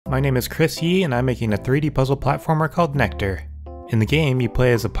My name is Chris Yee and I'm making a 3D puzzle platformer called Nectar. In the game, you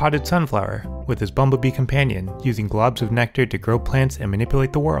play as a potted sunflower with his bumblebee companion, using globs of nectar to grow plants and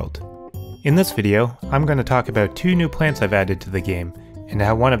manipulate the world. In this video, I'm going to talk about two new plants I've added to the game, and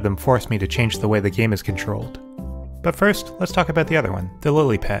how one of them forced me to change the way the game is controlled. But first, let's talk about the other one, the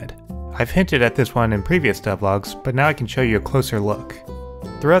lily pad. I've hinted at this one in previous devlogs, but now I can show you a closer look.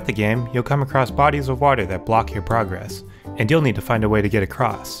 Throughout the game, you'll come across bodies of water that block your progress, and you'll need to find a way to get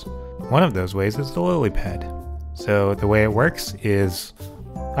across. One of those ways is the lily pad. So the way it works is,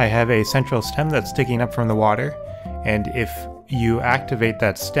 I have a central stem that's sticking up from the water, and if you activate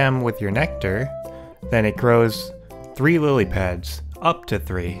that stem with your nectar, then it grows 3 lily pads, up to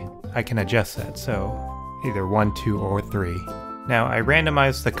 3. I can adjust that, so either 1, 2, or 3. Now I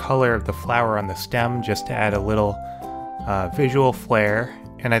randomized the color of the flower on the stem just to add a little visual flair,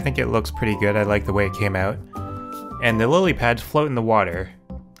 and I think it looks pretty good. I like the way it came out. And the lily pads float in the water.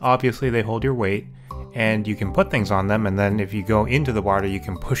 Obviously they hold your weight, and you can put things on them, and then if you go into the water you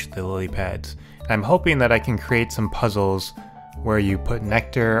can push the lily pads. And I'm hoping that I can create some puzzles where you put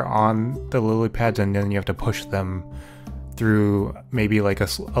nectar on the lily pads and then you have to push them through maybe like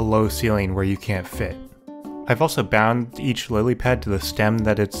a low ceiling where you can't fit. I've also bound each lily pad to the stem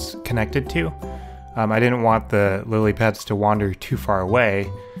that it's connected to. I didn't want the lily pads to wander too far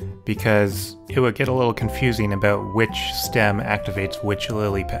away because it would get a little confusing about which stem activates which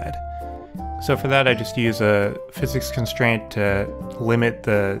lily pad. So for that I just use a physics constraint to limit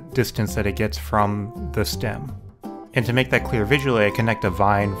the distance that it gets from the stem. And to make that clear visually, I connect a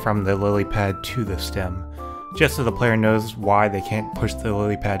vine from the lily pad to the stem, just so the player knows why they can't push the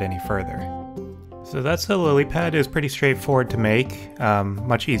lily pad any further. So that's the lily pad. Is pretty straightforward to make,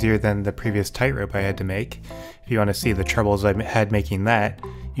 much easier than the previous tightrope I had to make. If you want to see the troubles I had making that,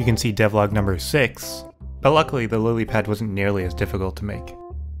 you can see devlog number 6, but luckily the lily pad wasn't nearly as difficult to make.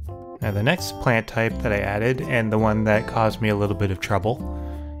 Now the next plant type that I added, and the one that caused me a little bit of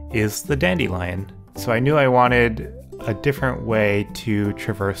trouble, is the dandelion. So I knew I wanted a different way to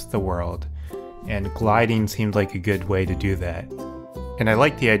traverse the world, and gliding seemed like a good way to do that. And I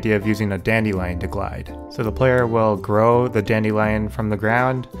like the idea of using a dandelion to glide. So the player will grow the dandelion from the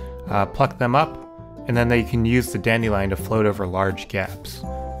ground, pluck them up, and then they can use the dandelion to float over large gaps.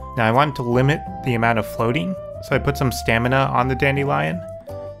 Now I wanted to limit the amount of floating, so I put some stamina on the dandelion,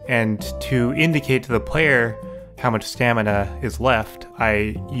 and to indicate to the player how much stamina is left,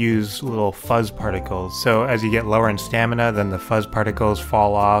 I use little fuzz particles. So as you get lower in stamina, then the fuzz particles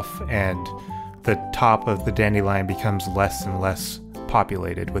fall off and the top of the dandelion becomes less and less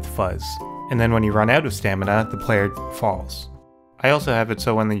populated with fuzz. And then when you run out of stamina, the player falls. I also have it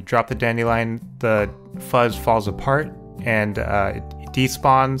so when you drop the dandelion, the fuzz falls apart and it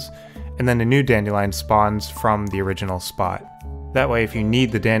despawns, and then a new dandelion spawns from the original spot. That way if you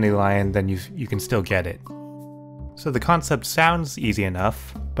need the dandelion, then you can still get it. So the concept sounds easy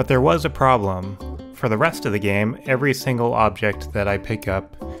enough, but there was a problem. For the rest of the game, every single object that I pick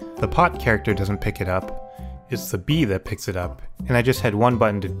up, the pot character doesn't pick it up. It's the bee that picks it up, and I just had one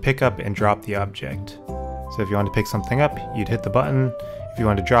button to pick up and drop the object. So if you want to pick something up, you'd hit the button. If you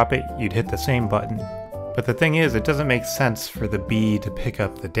want to drop it, you'd hit the same button. But the thing is, it doesn't make sense for the bee to pick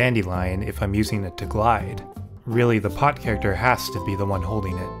up the dandelion if I'm using it to glide. Really, the pot character has to be the one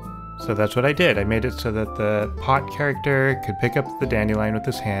holding it. So that's what I did. I made it so that the pot character could pick up the dandelion with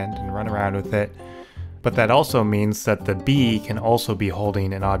his hand and run around with it. But that also means that the bee can also be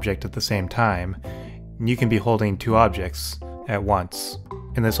holding an object at the same time. And you can be holding 2 objects at once.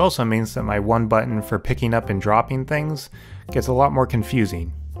 And this also means that my one button for picking up and dropping things gets a lot more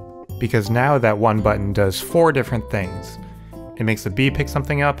confusing, because now that one button does 4 different things. It makes the bee pick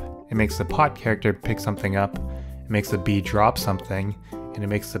something up, it makes the pot character pick something up, it makes the bee drop something, and it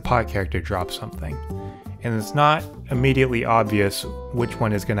makes the pot character drop something. And it's not immediately obvious which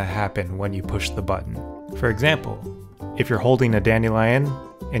one is going to happen when you push the button. For example, if you're holding a dandelion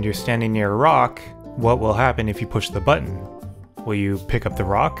and you're standing near a rock, what will happen if you push the button? Will you pick up the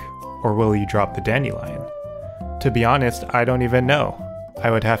rock, or will you drop the dandelion? To be honest, I don't even know. I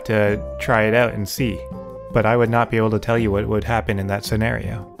would have to try it out and see, but I would not be able to tell you what would happen in that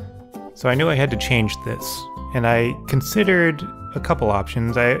scenario. So I knew I had to change this, and I considered a couple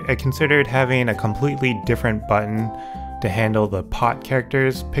options. I considered having a completely different button to handle the pot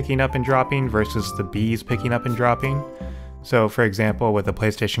characters picking up and dropping versus the bees picking up and dropping. So for example, with a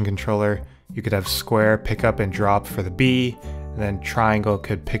PlayStation controller, you could have square pick up and drop for the bee, and then triangle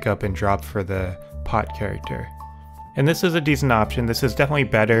could pick up and drop for the pot character. And this is a decent option. This is definitely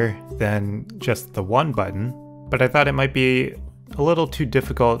better than just the one button, but I thought it might be a little too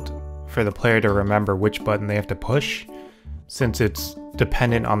difficult for the player to remember which button they have to push. since it's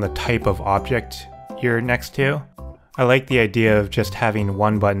dependent on the type of object you're next to. I like the idea of just having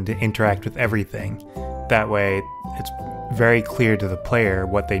one button to interact with everything. That way, it's very clear to the player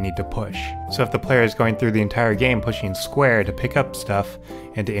what they need to push. So if the player is going through the entire game pushing square to pick up stuff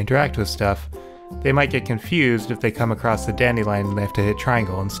and to interact with stuff, they might get confused if they come across the dandelion and they have to hit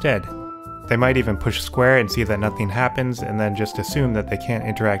triangle instead. They might even push square and see that nothing happens and then just assume that they can't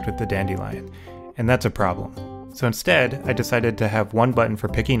interact with the dandelion. And that's a problem. So instead, I decided to have one button for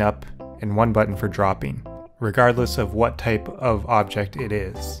picking up and one button for dropping, regardless of what type of object it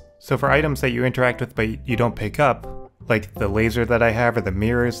is. So for items that you interact with but you don't pick up, like the laser that I have or the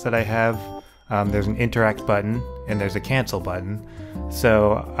mirrors that I have, there's an interact button and there's a cancel button.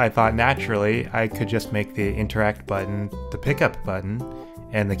 So I thought naturally I could just make the interact button the pickup button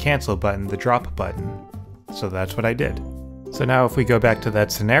and the cancel button the drop button. So that's what I did. So now if we go back to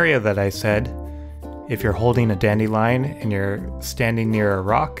that scenario that I said, if you're holding a dandelion and you're standing near a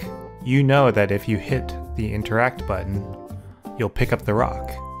rock, you know that if you hit the interact button, you'll pick up the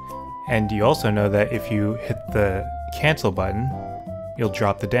rock. And you also know that if you hit the cancel button, you'll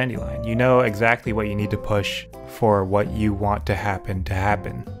drop the dandelion. You know exactly what you need to push for what you want to happen,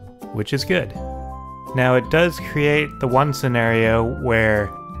 which is good. Now it does create the one scenario where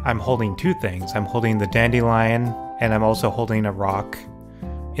I'm holding two things. I'm holding the dandelion and I'm also holding a rock.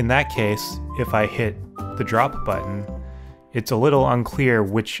 In that case, if I hit the drop button, it's a little unclear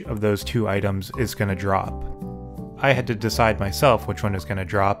which of those two items is going to drop. I had to decide myself which one is going to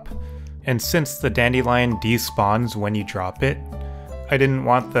drop, and since the dandelion despawns when you drop it, I didn't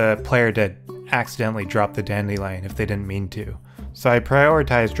want the player to accidentally drop the dandelion if they didn't mean to. So I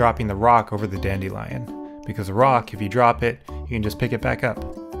prioritized dropping the rock over the dandelion, because the rock, if you drop it, you can just pick it back up.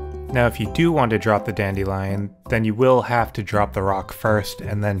 Now if you do want to drop the dandelion, then you will have to drop the rock first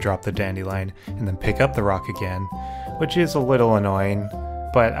and then drop the dandelion and then pick up the rock again, which is a little annoying,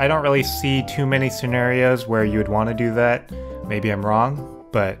 but I don't really see too many scenarios where you would want to do that. Maybe I'm wrong,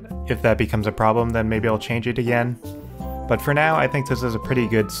 but if that becomes a problem, then maybe I'll change it again. But for now, I think this is a pretty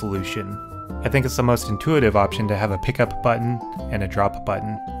good solution. I think it's the most intuitive option to have a pickup button and a drop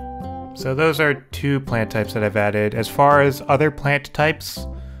button. So those are two plant types that I've added. As far as other plant types,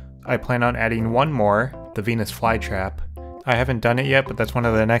 I plan on adding one more, the Venus flytrap. I haven't done it yet, but that's one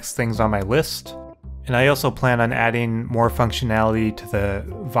of the next things on my list. And I also plan on adding more functionality to the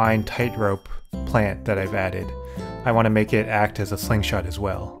vine tightrope plant that I've added. I want to make it act as a slingshot as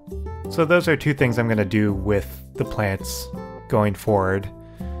well. So those are two things I'm going to do with the plants going forward.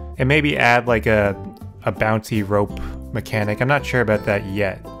 And maybe add like a bouncy rope mechanic. I'm not sure about that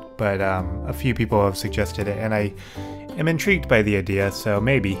yet, but a few people have suggested it and I am intrigued by the idea, so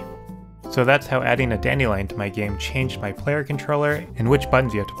maybe. So that's how adding a dandelion to my game changed my player controller and which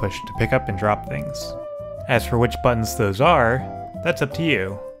buttons you have to push to pick up and drop things. As for which buttons those are, that's up to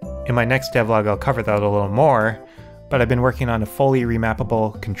you. In my next devlog I'll cover that a little more, but I've been working on a fully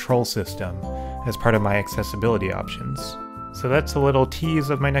remappable control system as part of my accessibility options. So that's a little tease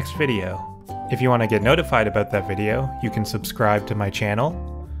of my next video. If you want to get notified about that video, you can subscribe to my channel.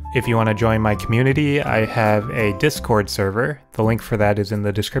 If you want to join my community, I have a Discord server. The link for that is in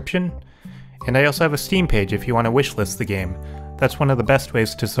the description. And I also have a Steam page if you want to wishlist the game. That's one of the best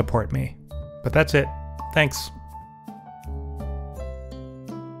ways to support me. But that's it. Thanks.